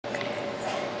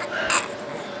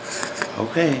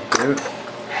Okay,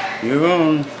 you're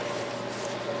on.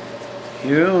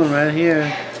 You're on right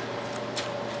here.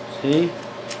 See?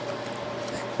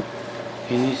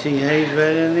 Can you see Hayes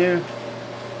right in there?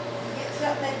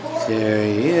 There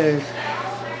he is.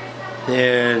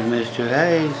 There's Mr.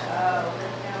 Hayes.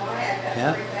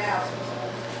 Yep.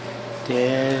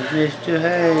 There's Mr.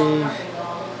 Hayes.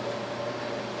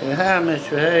 Say hi,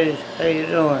 Mr. Hayes. How you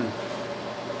doing?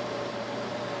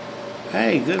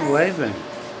 Hey, good waving.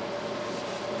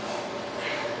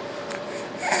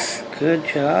 Good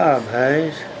job,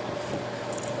 Hayes.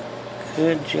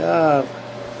 Good job.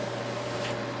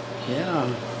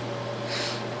 Yeah.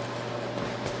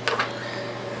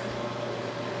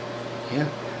 Yeah.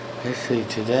 Let's see,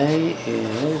 today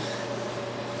is...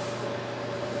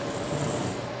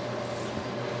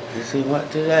 Let's see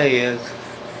what today is.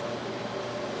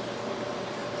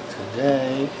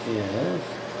 Today is...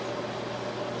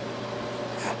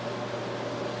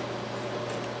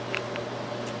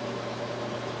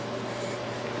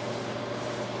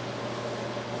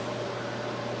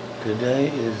 Today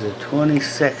is the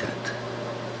 22nd.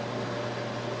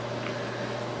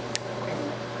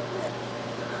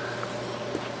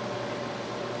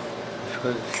 That's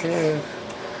what it says.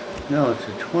 No, it's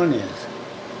the 20th.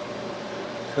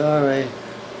 Sorry.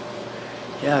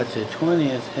 Yeah, it's the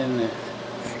 20th, isn't it?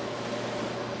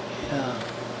 Yeah.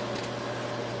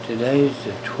 Today's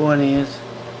the 20th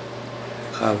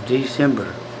of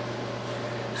December.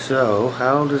 So,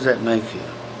 how old does that make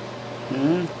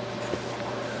you?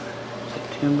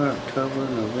 September, October,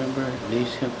 November,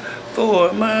 December.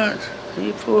 4 months. Are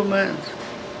you 4 months?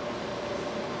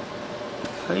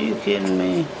 Are you kidding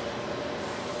me?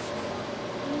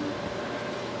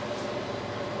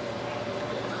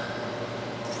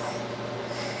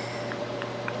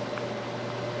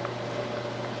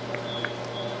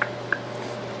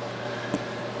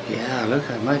 Yeah, look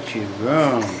how much you've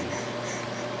grown.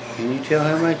 Can you tell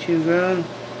how much you've grown?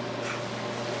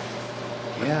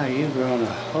 Yeah, you've grown a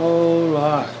whole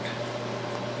lot.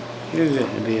 You're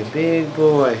going to be a big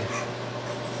boy.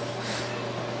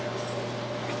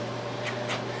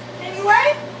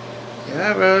 Anyway?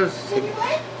 Yeah, Rose.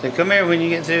 Anyway? So come here when you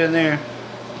get through in there.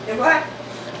 Do what?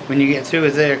 When you get through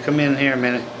with there, come in here a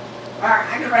minute. Alright,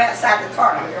 I'm going to run outside the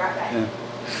car and I'll be right back. Yeah.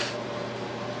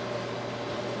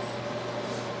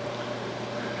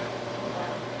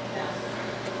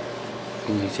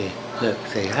 Can you see? Look,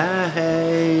 say hi,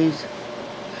 Hayes.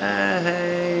 Hi,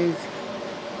 Hayes.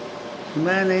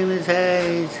 My name is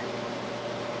Hayes.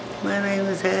 My name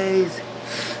is Hayes.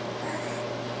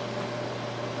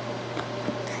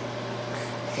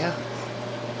 Yeah.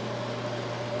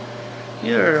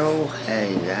 You're old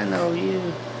Hayes. I know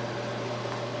you.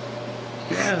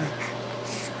 Yeah.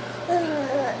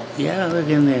 Yeah, look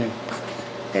in there.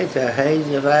 It's a Hayes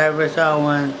if I ever saw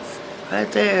one.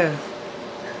 Right there.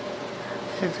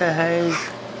 It's a Hayes.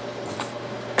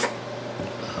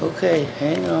 Okay,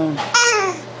 hang on.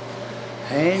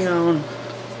 Hang on.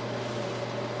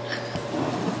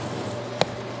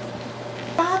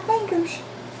 5 fingers.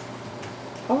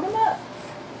 Hold them up.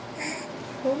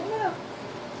 Hold them up.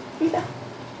 Yeah.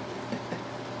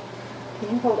 Can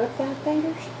you hold up 5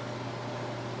 fingers?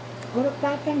 Hold up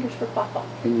 5 fingers for Papa.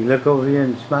 Can you look over here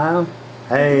and smile?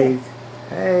 Hayes.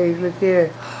 Hayes, look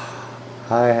here.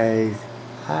 Hi, Hayes.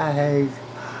 Hi, Hayes.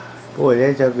 Boy,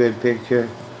 that's a good picture.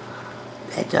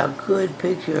 That's a good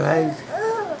picture, Hayes.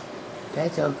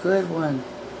 That's a good one.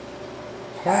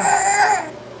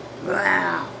 Yeah.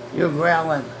 Wow. You're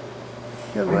growling.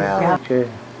 You're growling.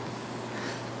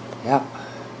 Yep.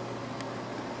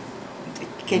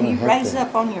 Can you raise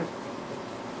up on your...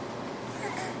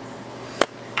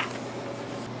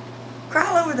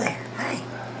 Crawl over there. Hey.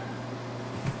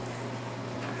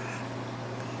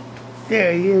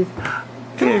 There he is.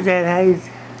 There's that Hayes.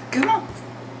 Come on.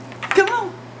 Come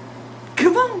on.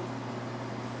 Come on.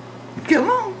 Come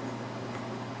on.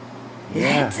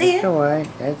 Yeah, That's it. That's alright.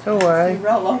 That's alright. You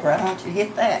roll over. I want you to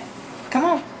hit that. Come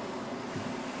on.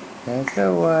 That's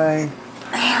alright.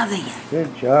 Now then.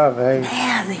 Good job, Hayes.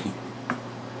 Now then.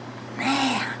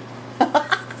 Now.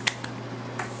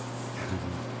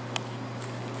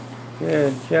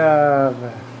 Good job.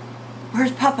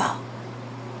 Where's Papa?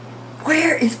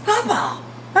 Where is Papa?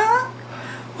 Huh?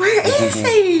 Where is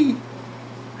he?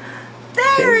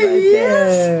 There he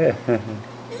is.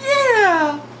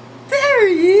 Yeah. There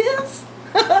he is.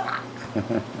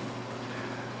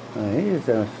 He's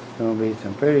going to be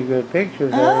some pretty good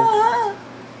pictures. Uh-huh.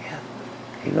 Yeah.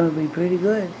 He's going to be pretty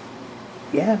good.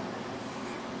 Yeah.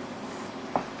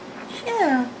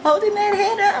 Yeah. Holding that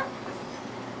head up.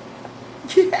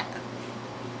 Yeah.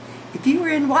 If you were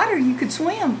in water, you could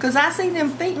swim, because I see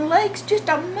them feet and legs just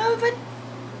a moving.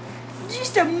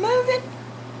 Just a moving.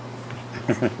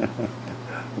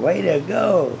 Way to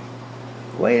go.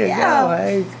 Way to Yeah. go,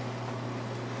 Hayes.